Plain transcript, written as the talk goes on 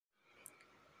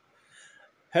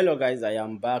Hello, guys. I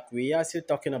am back. We are still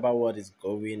talking about what is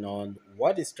going on,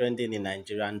 what is trending in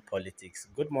Nigerian politics.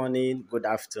 Good morning, good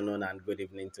afternoon, and good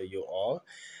evening to you all,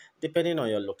 depending on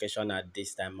your location at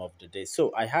this time of the day.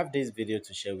 So, I have this video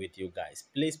to share with you guys.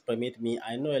 Please permit me.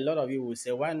 I know a lot of you will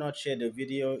say, why not share the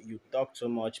video? You talk too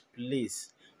much.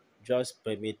 Please just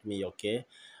permit me, okay?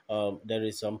 There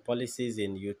is some policies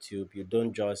in YouTube. You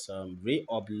don't just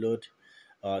re-upload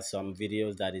some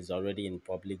videos that is already in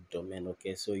public domain,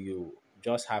 okay? So you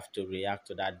just have to react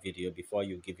to that video before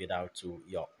you give it out to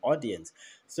your audience.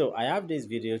 So I have this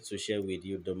video to share with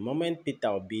you. The moment Peter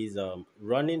Obi's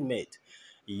running mate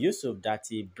Yusuf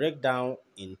Dati break down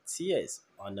in tears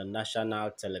on the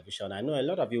national television. I know a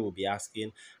lot of you will be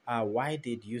asking, why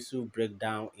did Yusuf break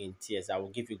down in tears? I will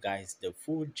give you guys the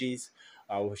full gist.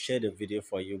 I will share the video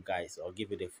for you guys. I'll give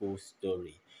you the full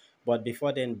story. But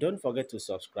before then, don't forget to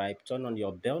subscribe, turn on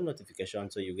your bell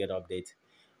notification so you get updates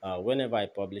whenever I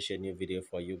publish a new video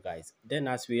for you guys. Then,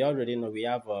 as we already know, we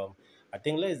have, I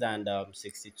think, less than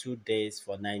 62 days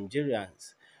for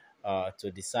Nigerians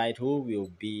to decide who will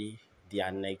be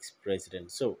their next president.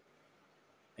 So,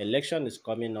 election is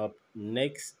coming up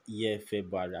next year,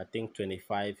 February, I think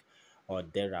 25 or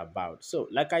thereabout. So,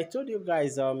 like I told you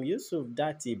guys, Yusuf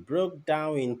Dati broke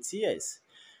down in tears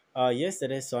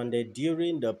yesterday, Sunday,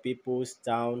 during the People's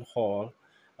Town Hall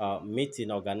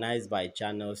meeting organized by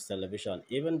Channels Television.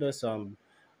 Even though some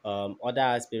other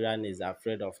aspirant is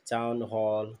afraid of town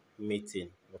hall meeting,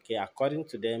 okay, according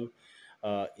to them,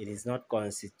 it is not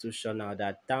constitutional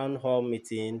that town hall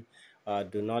meeting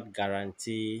do not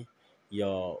guarantee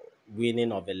your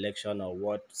winning of election or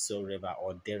whatsoever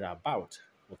or thereabout.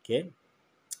 Okay,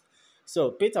 so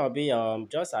Peter Obi,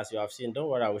 just as you have seen, don't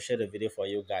worry, I will share the video for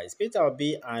you guys. Peter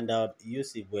Obi and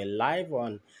Yusuf were live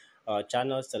on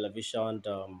Channels Television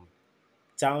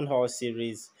town hall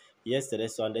series yesterday,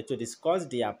 Sunday, to discuss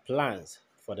their plans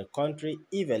for the country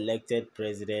if elected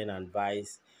president and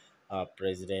vice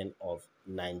president of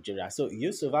Nigeria. So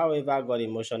Yusuf, however, got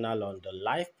emotional on the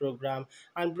live program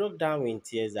and broke down in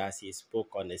tears as he spoke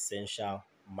on essential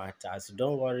matters.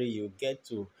 Don't worry, you get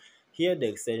to hear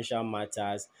the essential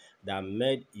matters that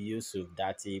made Yusuf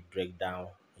Dati break down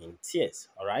in tears.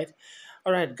 All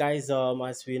right, guys.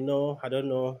 As we know, I don't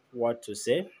know what to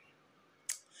say.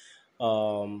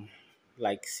 um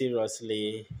like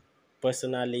seriously,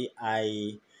 personally,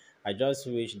 I just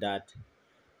wish that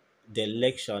the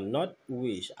election, not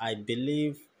wish, I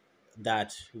believe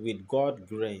that with God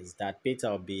grace that Peter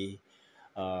Obi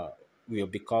uh, will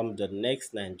become the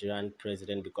next Nigerian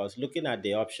president, because looking at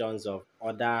the options of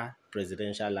other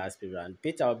presidential aspirants,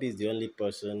 Peter Obi is the only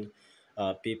person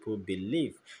people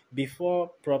believe. Before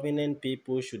prominent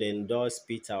people should endorse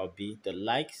Peter Obi, the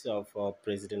likes of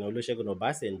President Olusegun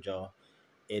Obasanjo,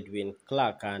 Edwin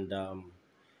Clark, and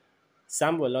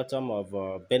Samuel Otom of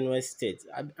Benue State.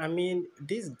 I mean,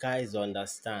 these guys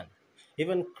understand.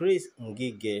 Even Chris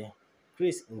Ngige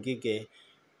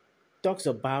talks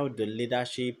about the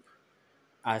leadership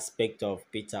aspect of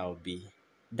Peter Obi.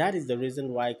 That is the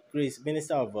reason why Chris,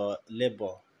 Minister of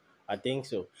Labour, I think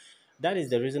so. That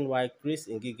is the reason why Chris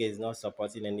Ngige is not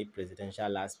supporting any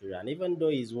presidential aspirant, even though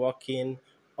he's working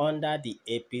under the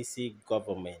APC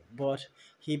government. But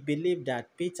he believed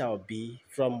that Peter Obi,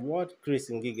 from what Chris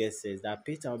Ngige says, that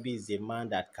Peter Obi is a man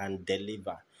that can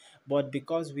deliver. But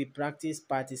because we practice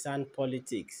partisan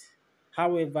politics,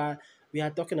 however, we are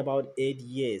talking about 8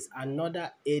 years,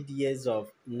 another 8 years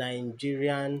of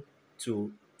Nigerian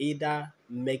to either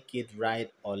make it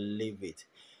right or leave it.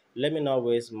 Let me not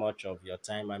waste much of your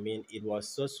time. I mean, it was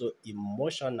so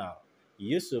emotional.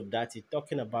 Yusuf Dati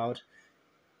talking about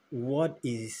what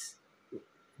is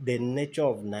the nature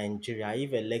of Nigeria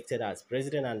if elected as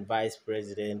president and vice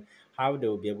president, how they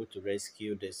will be able to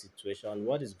rescue the situation,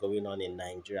 what is going on in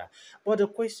Nigeria. But the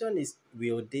question is,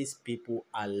 will these people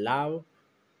allow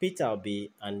Peter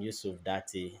Obi and Yusuf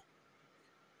Dati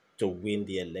to win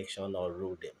the election or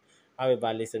rule them?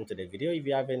 However, listen to the video. If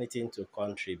you have anything to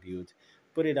contribute,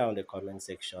 put it down in the comment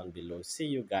section below. See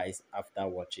you guys after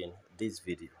watching this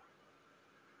video.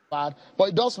 Bad, but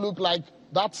it does look like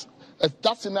that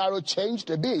scenario changed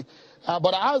a bit.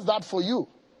 But how's that for you?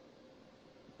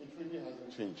 It really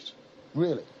hasn't changed.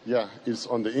 Really? Yeah, it's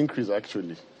on the increase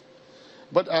actually.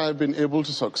 But I've been able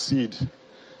to succeed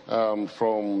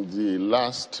from the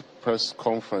last press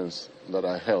conference that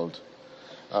I held.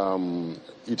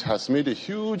 It has made a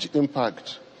huge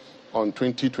impact on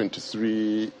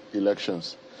 2023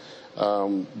 elections.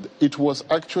 It was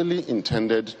actually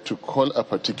intended to call a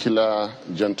particular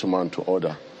gentleman to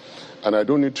order. And I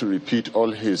don't need to repeat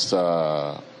all his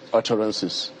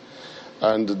utterances.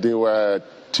 And they were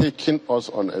taking us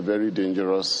on a very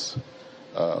dangerous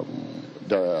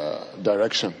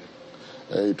direction.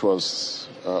 It was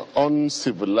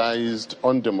uncivilized,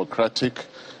 undemocratic,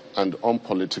 and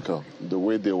unpolitical, the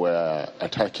way they were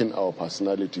attacking our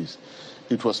personalities.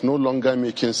 It was no longer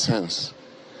making sense,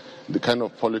 the kind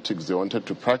of politics they wanted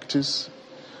to practice.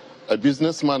 A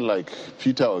businessman like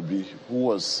Peter Obi, who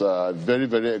was very,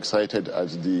 very excited at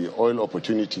the oil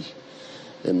opportunity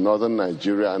in northern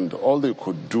Nigeria, and all they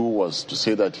could do was to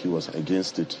say that he was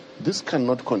against it. This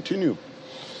cannot continue.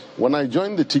 When I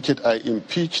joined the ticket, I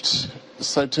impeached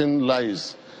certain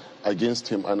lies against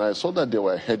him, and I saw that they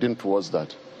were heading towards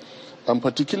that. And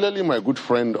particularly my good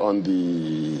friend on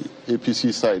the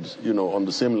APC side, on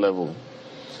the same level,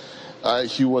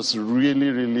 he was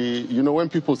really, when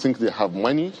people think they have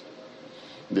money,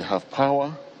 they have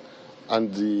power,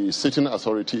 and the sitting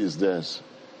authority is theirs,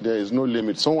 there is no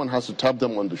limit. Someone has to tap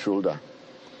them on the shoulder.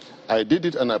 I did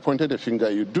it and I pointed a finger.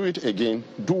 You do it again.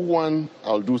 Do one,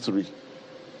 I'll do three.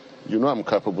 I'm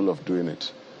capable of doing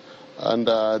it. And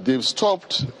they've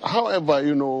stopped. However,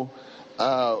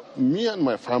 me and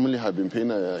my family have been paying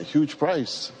a huge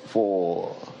price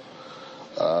for,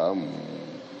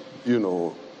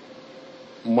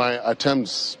 my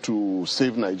attempts to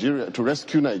save Nigeria, to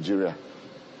rescue Nigeria.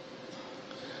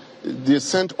 They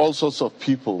sent all sorts of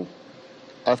people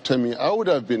after me. I would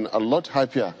have been a lot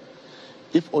happier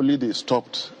if only they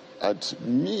stopped at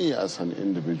me as an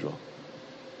individual.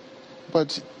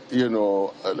 But,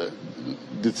 the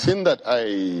thing that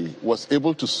I was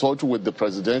able to sort with the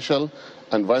presidential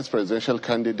and vice presidential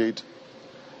candidate,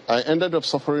 I ended up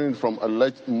suffering from a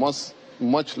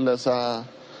much lesser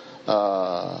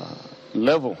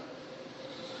level.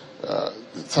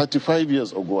 35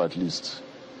 years ago at least,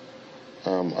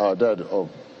 our dad of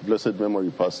blessed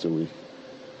memory passed away.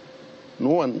 No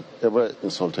one ever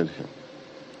insulted him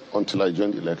until I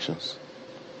joined elections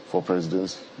for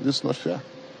presidency. This is not fair.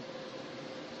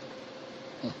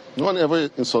 No one ever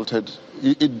insulted.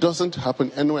 It doesn't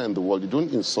happen anywhere in the world. You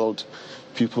don't insult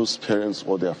people's parents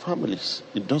or their families.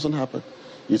 It doesn't happen.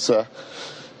 It's a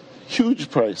huge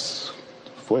price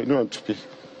for anyone to pay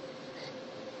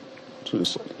to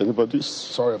insult anybody.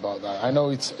 Sorry about that. I know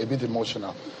it's a bit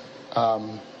emotional.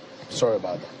 Sorry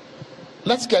about that.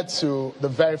 Let's get to the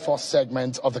very first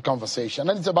segment of the conversation,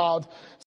 and it's about